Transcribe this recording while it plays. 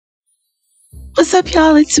What's up,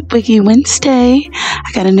 y'all? It's Wiggy Wednesday.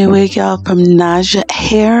 I got a new wig, y'all, from NAIJ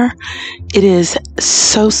Hair. It is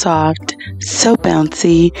so soft, so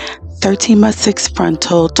bouncy. 13x6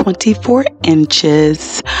 frontal, 24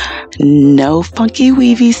 inches. No funky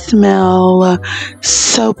weavy smell.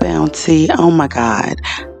 So bouncy. Oh my God.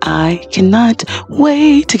 I cannot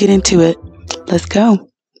wait to get into it. Let's go.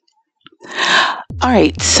 All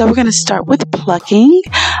right, so we're going to start with plucking.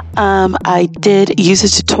 I did use a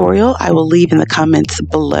tutorial. I will leave in the comments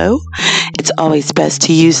below. It's always best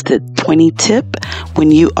to use the 20 tip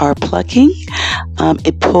when you are plucking.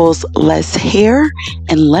 It pulls less hair,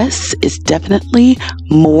 and less is definitely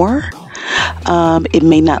more. It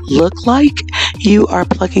may not look like you are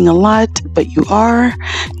plucking a lot, but you are.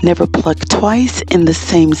 Never pluck twice in the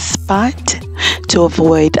same spot to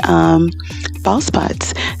avoid bald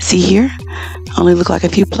spots. See here? Only look like a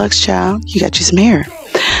few plucks, child. You got you some hair.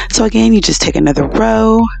 So again, you just take another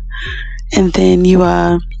row, and then you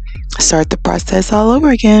start the process all over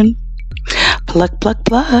again. Pluck, pluck,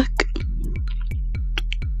 pluck.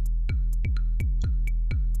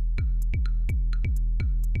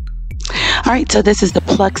 All right, so this is the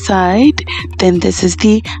pluck side, then this is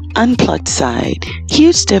the unplucked side.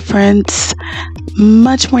 Huge difference,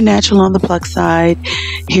 much more natural on the pluck side.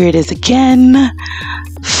 Here it is again,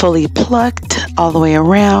 fully plucked all the way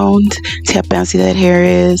around. See how bouncy that hair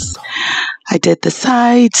is? I did the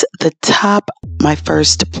sides, the top, my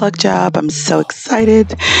first pluck job. I'm so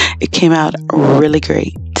excited. It came out really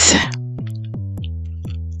great.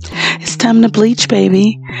 It's time to bleach,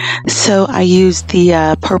 baby. So I used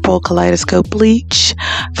the purple kaleidoscope bleach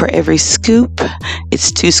for every scoop.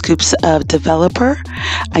 It's 2 scoops of developer.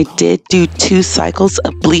 I did do 2 cycles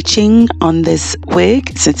of bleaching on this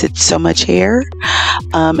wig since it's so much hair.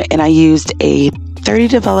 And I used a 30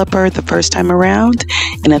 developer the first time around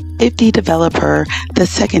and a 50 developer the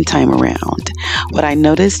second time around. What I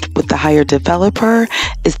noticed with the higher developer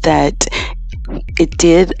is that it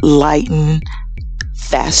did lighten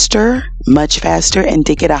faster, much faster, and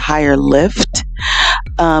did get a higher lift.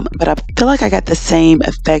 But I feel like I got the same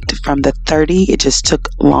effect from the 30. It just took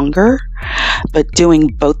longer. But doing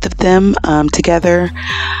both of them together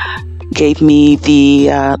gave me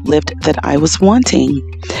the lift that I was wanting.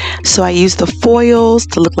 So I used the foils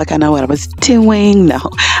to look like I know what I was doing. No,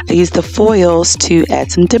 I used the foils to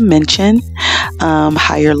add some dimension,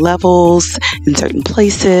 higher levels in certain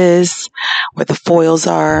places where the foils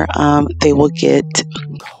are. They will get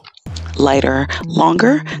lighter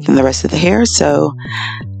longer than the rest of the hair, so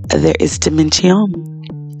there is dimension.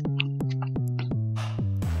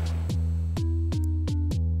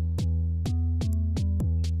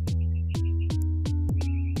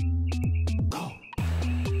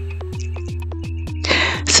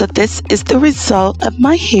 So this is the result of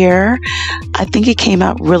my hair. I think it came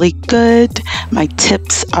out really good. My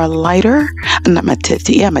tips are lighter. Not my tips.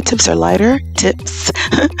 Yeah, my tips are lighter. Tips.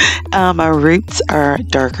 My roots are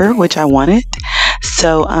darker, which I wanted.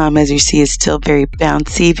 So as you see, it's still very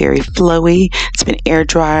bouncy, very flowy. It's been air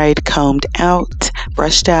dried, combed out,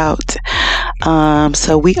 brushed out.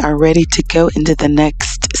 So we are ready to go into the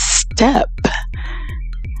next step.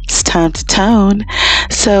 It's time to tone.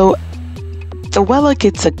 So the Wella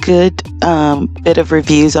gets a good bit of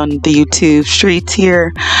reviews on the YouTube streets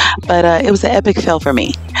here, but it was an epic fail for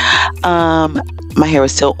me. My hair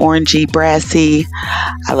was still orangey, brassy.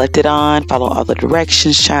 I left it on, followed all the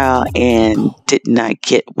directions, child, and did not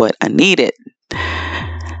get what I needed.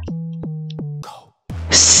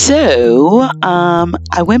 So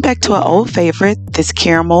I went back to an old favorite, this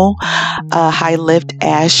caramel high lift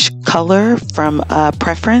ash color from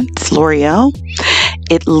Preference L'Oreal.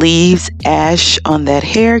 It leaves ash on that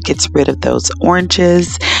hair, gets rid of those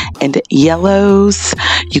oranges and yellows.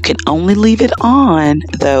 You can only leave it on,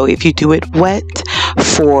 though, if you do it wet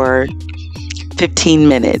for 15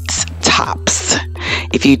 minutes tops.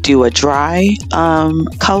 If you do a dry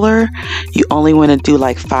color, you only want to do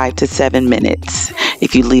like 5 to 7 minutes.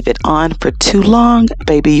 If you leave it on for too long,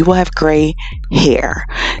 baby, you will have gray hair.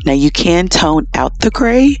 Now you can tone out the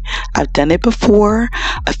gray. I've done it before.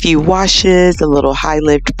 A few washes, a little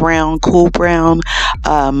high-lift brown, cool brown,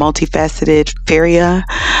 multifaceted Faria.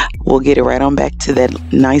 We'll get it right on back to that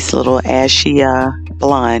nice little ashy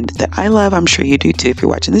blonde that I love. I'm sure you do too if you're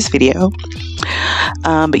watching this video.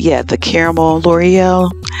 But yeah, the caramel L'Oreal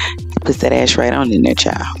puts that ash right on in there,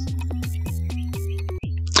 child.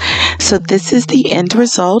 So this is the end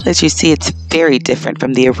result. As you see, it's very different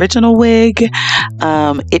from the original wig.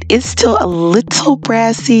 It is still a little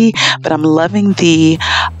brassy, but I'm loving the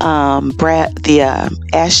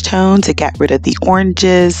ash tones. It got rid of the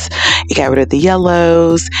oranges. It got rid of the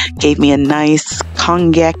yellows. Gave me a nice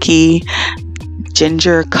cognac-y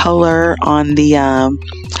ginger color on the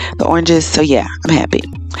oranges. So yeah, I'm happy.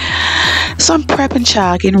 So I'm prepping,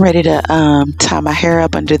 child, getting ready to tie my hair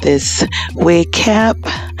up under this wig cap,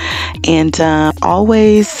 and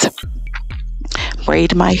always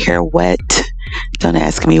braid my hair wet. Don't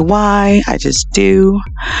ask me why, I just do.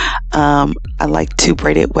 I like to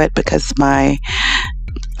braid it wet because my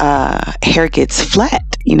hair gets flat.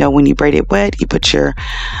 You know, when you braid it wet, you put your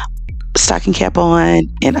stocking cap on,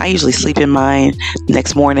 and I usually sleep in mine.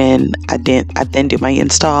 Next morning, I then do my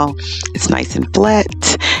install. It's nice and flat,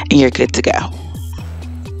 and you're good to go.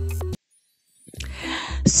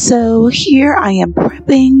 So here I am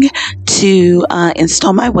prepping to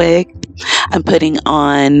install my wig. I'm putting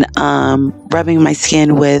on, rubbing my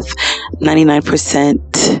skin with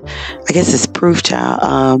 99%, I guess it's proof,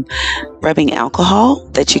 child, rubbing alcohol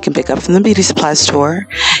that you can pick up from the beauty supply store.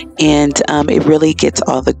 And it really gets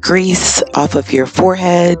all the grease off of your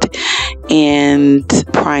forehead and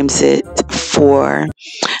primes it for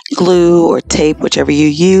glue or tape, whichever you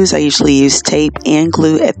use. I usually use tape and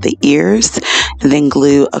glue at the ears, and then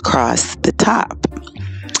glue across the top.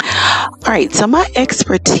 All right, so my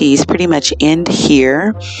expertise pretty much end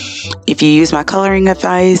here. If you use my coloring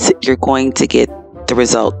advice, you're going to get the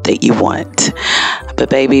result that you want. But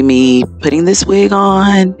baby, me putting this wig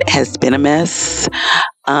on has been a mess.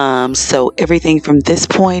 So everything from this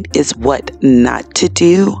point is what not to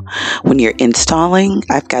do when you're installing.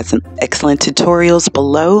 I've got some excellent tutorials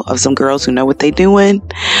below of some girls who know what they're doing.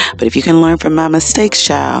 But if you can learn from my mistakes,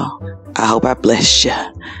 child, I hope I blessed you.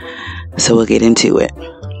 So we'll get into it.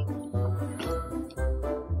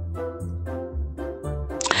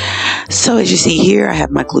 So as you see here, I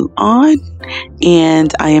have my glue on,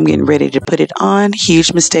 and I am getting ready to put it on.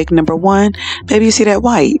 Huge mistake number one. Baby, you see that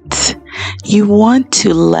white? You want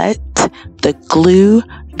to let the glue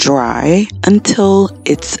dry until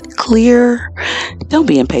it's clear. Don't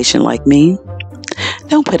be impatient like me.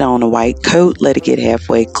 Don't put on a white coat, let it get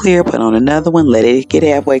halfway clear, put on another one, let it get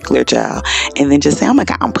halfway clear, child, and then just say, oh my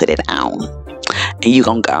God, I'm put it on. And you're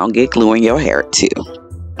going to go and get glue in your hair too.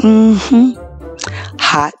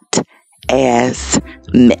 Hot as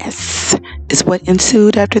mess is what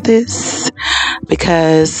ensued after this,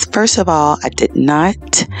 because first of all, I did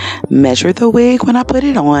not measure the wig when I put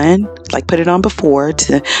it on, like put it on before,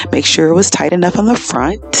 to make sure it was tight enough on the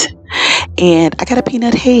front. And I got a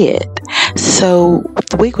peanut head, so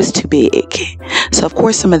the wig was too big. So of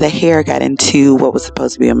course some of the hair got into what was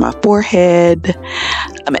supposed to be on my forehead.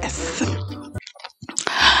 A mess.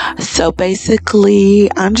 So basically,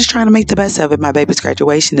 I'm just trying to make the best of it. My baby's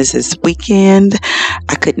graduation is this weekend.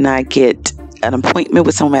 I could not get an appointment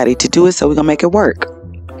with somebody to do it, so we're going to make it work.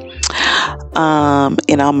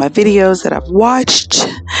 In all my videos that I've watched,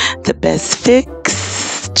 the best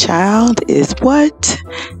fix, child, is what?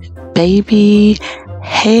 Baby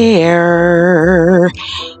hair,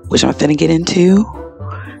 which I'm finna get into.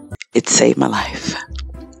 It saved my life.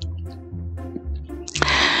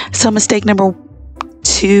 So mistake number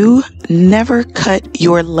 2, never cut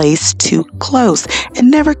your lace too close, and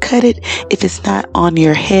never cut it if it's not on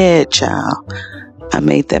your head, child. I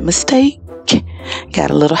made that mistake. Got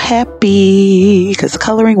a little happy because the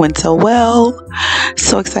coloring went so well.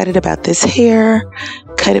 So excited about this hair.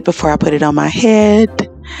 Cut it before I put it on my head,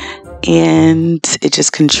 and it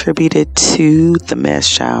just contributed to the mess,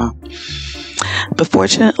 child. But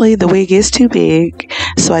fortunately, the wig is too big,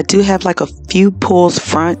 so I do have like a few pulls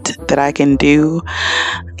front that I can do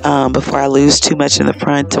before I lose too much in the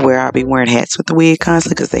front, to where I'll be wearing hats with the wig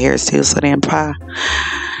constantly because the hair is still so damn pie.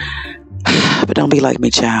 But don't be like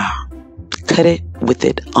me, child. Cut it with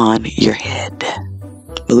it on your head.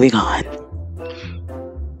 Moving on.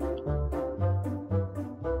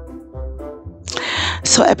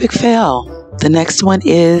 So epic fail. The next one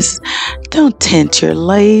is, don't tint your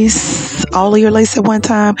lace, all of your lace at one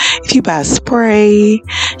time. If you buy spray,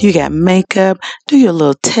 you got makeup, do your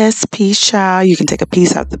little test piece, child. You can take a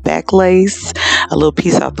piece out the back lace, a little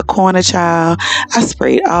piece out the corner, child. I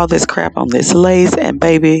sprayed all this crap on this lace, and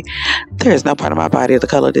baby, there is no part of my body of the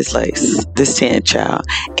color of this lace, this tint, child.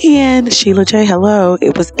 And Sheila J, hello,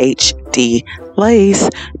 it was HD lace.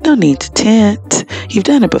 No need to tint. You've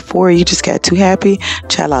done it before. You just got too happy.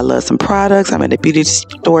 Child, I love some products. I'm in the beauty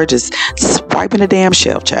store just swiping the damn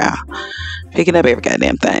shelf, child. Picking up every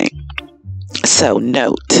goddamn thing. So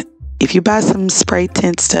note, if you buy some spray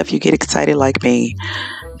tint stuff, you get excited like me,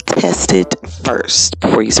 test it first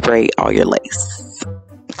before you spray all your lace,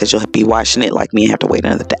 because you'll be washing it like me and have to wait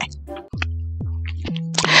another day.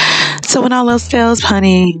 So when all else fails,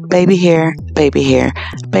 honey, baby hair, baby hair,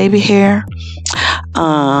 baby hair.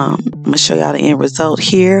 I'm gonna show y'all the end result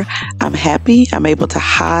here. I'm happy. I'm able to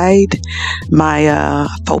hide my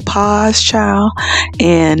faux pas, child,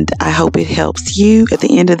 and I hope it helps you. At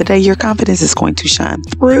the end of the day, your confidence is going to shine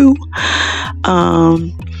through.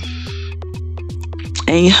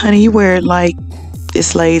 And honey, you wear it like it's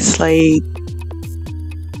Slade,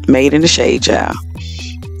 made in the shade, child,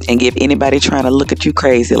 and give anybody trying to look at you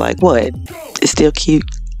crazy like, what? It's still cute.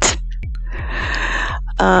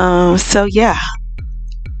 So yeah,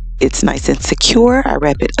 it's nice and secure. I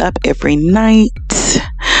wrap it up every night.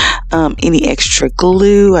 Any extra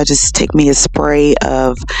glue, I just take me a spray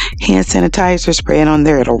of hand sanitizer, spray it on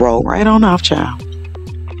there, it'll roll right on off, child.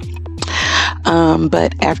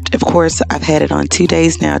 But after, of course, I've had it on 2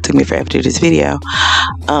 days now. It took me forever to do this video.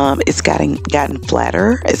 It's gotten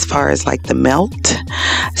flatter as far as like the melt.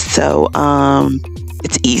 So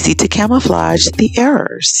it's easy to camouflage the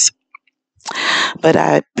errors. But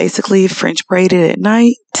I basically French braided at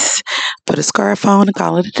night, put a scarf on, and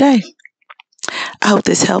call it a day. I hope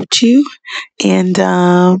this helped you, and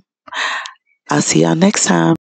I'll see y'all next time.